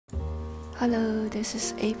Hello, this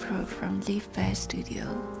is April from Leafbearstudio.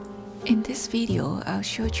 In this video, I'll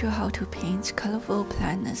show you how to paint colorful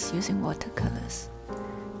planners using watercolors.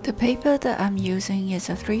 The paper that I'm using is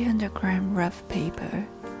a 300-gram rough paper.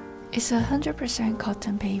 It's 100%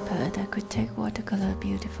 cotton paper that could take watercolor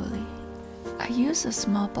beautifully. I use a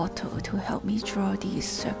small bottle to help me draw these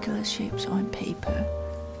circular shapes on paper,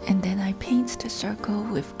 and then I paint the circle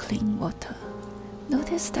with clean water.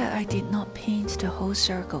 Notice that I did not paint the whole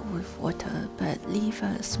circle with water, but leave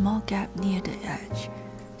a small gap near the edge.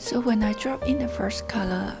 So when I drop in the first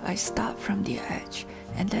color, I start from the edge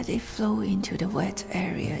and let it flow into the wet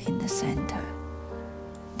area in the center.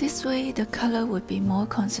 This way, the color would be more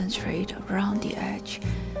concentrated around the edge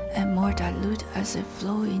and more dilute as it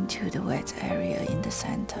flows into the wet area in the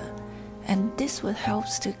center. And this would help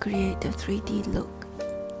to create the 3D look.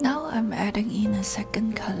 Now I'm adding in a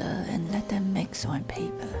second color and let them mix on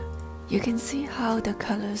paper. You can see how the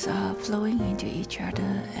colors are flowing into each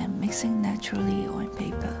other and mixing naturally on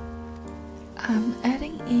paper. I'm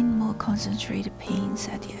adding in more concentrated paints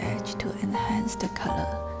at the edge to enhance the color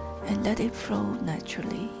and let it flow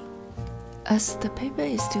naturally. As the paper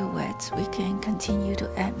is still wet, we can continue to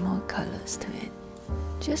add more colors to it.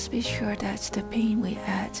 Just be sure that the paint we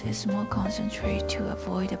add is more concentrated to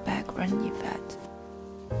avoid the background effect.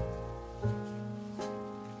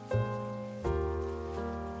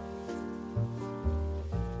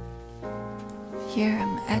 Here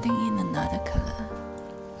I'm adding in another color.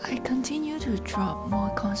 I continue to drop more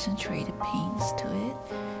concentrated paints to it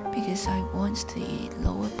because I want the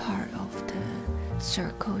lower part of the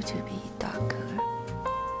circle to be darker.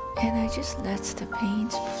 And I just let the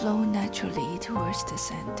paint flow naturally towards the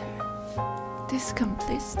center. This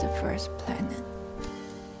completes the first planet.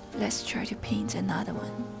 Let's try to paint another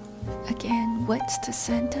one. Again, wet the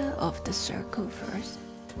center of the circle first.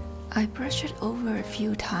 I brush it over a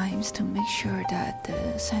few times to make sure that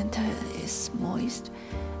the center is moist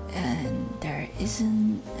and there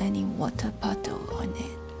isn't any water puddle on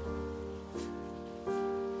it.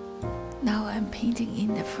 Now I'm painting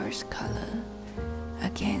in the first color,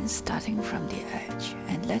 again starting from the edge,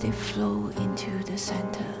 and let it flow into the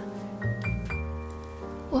center.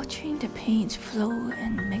 Watching the paint flow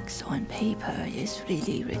and mix on paper is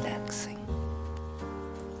really relaxing.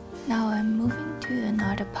 Now I'm moving to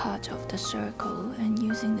another part of the circle and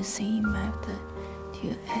using the same method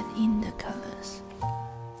to add in the colors.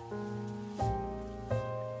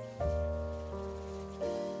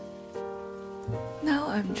 Now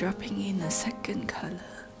I'm dropping in a second color,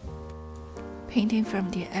 painting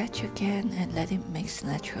from the edge again and let it mix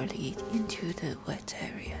naturally into the wet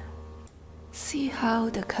area. See how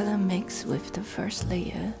the color mix with the first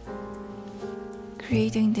layer,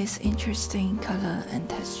 creating this interesting color and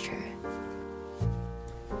texture.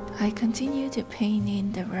 I continue to paint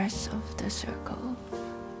in the rest of the circle.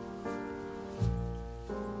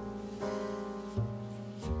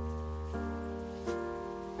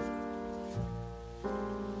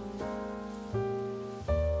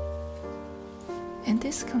 And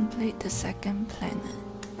this completes the second planet.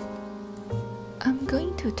 I'm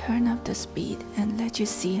going to turn up the speed and let you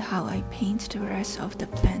see how I paint the rest of the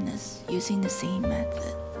planets using the same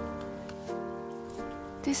method.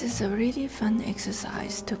 This is a really fun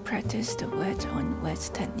exercise to practice the wet on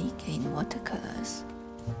wet technique in watercolors.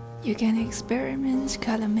 You can experiment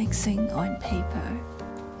color mixing on paper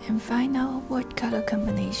and find out what color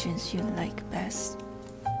combinations you like best.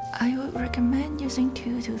 I would recommend using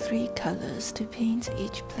 2 to 3 colors to paint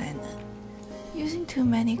each planet. Using too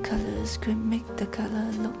many colors could make the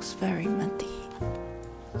color looks very muddy.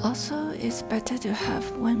 Also, it's better to have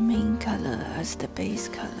one main color as the base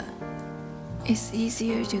color. It's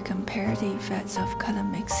easier to compare the effects of color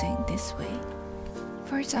mixing this way.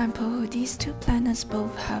 For example, these two planets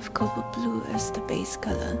both have cobalt blue as the base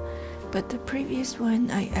color, but the previous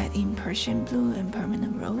one I add in Persian blue and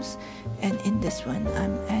permanent rose, and in this one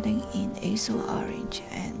I'm adding in azure orange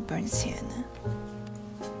and burnt sienna.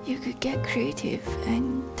 You could get creative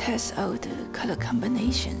and test out the color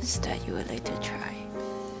combinations that you would like to try.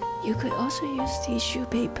 You could also use tissue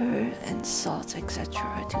paper and salt,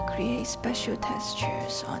 etc. to create special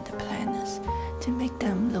textures on the planets to make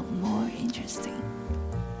them look more interesting.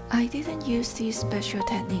 I didn't use these special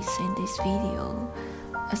techniques in this video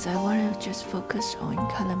as I want to just focus on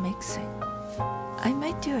color mixing. I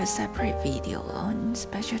might do a separate video on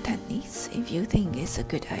special techniques if you think it's a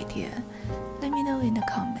good idea. Let me know in the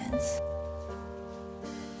comments.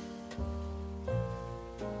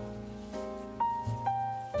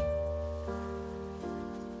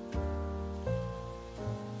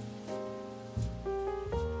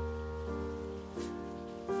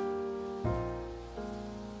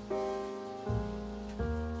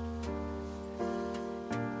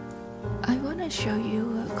 I want to show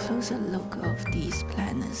you a closer look of these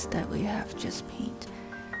planners that we have just painted.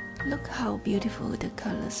 Look how beautiful the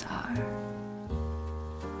colors are.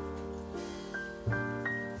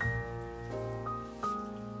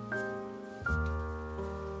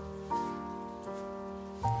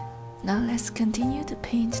 Now let's continue to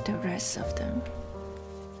paint the rest of them.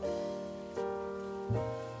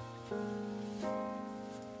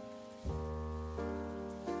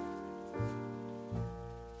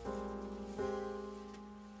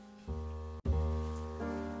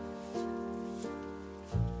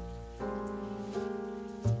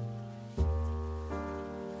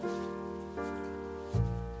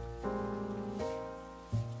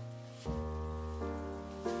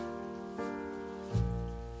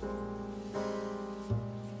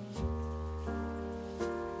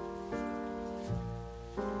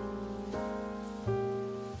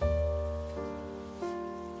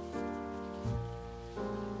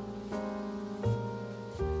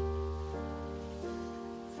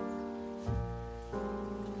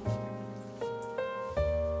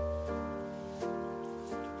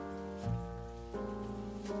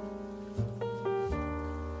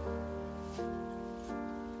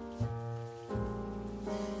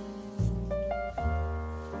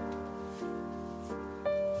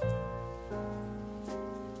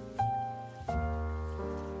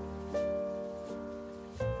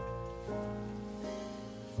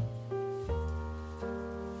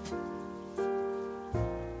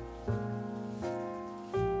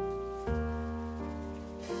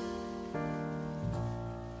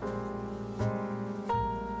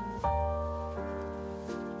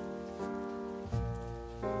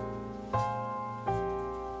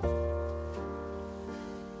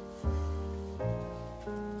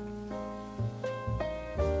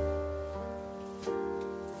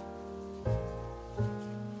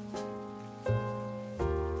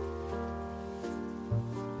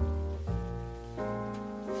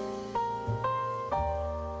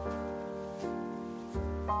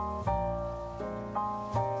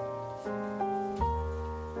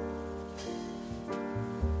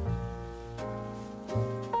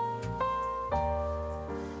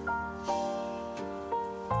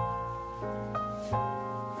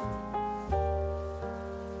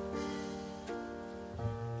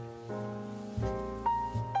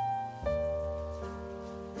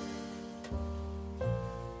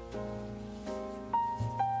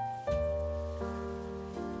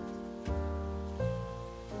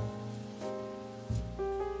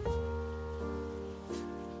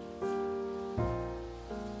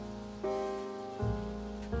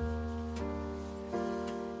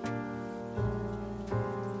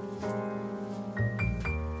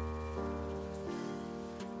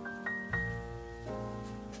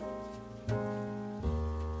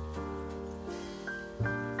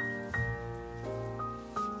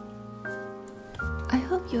 I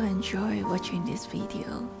hope you enjoy watching this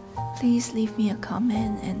video. Please leave me a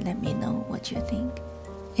comment and let me know what you think.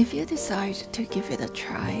 If you decide to give it a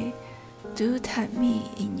try, do tag me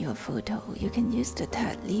in your photo. You can use the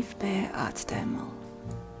tag Leafbear Art Demo.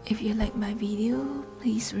 If you like my video,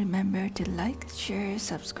 please remember to like, share,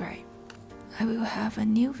 subscribe. I will have a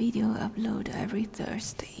new video upload every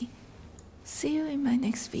Thursday. See you in my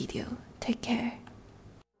next video. Take care.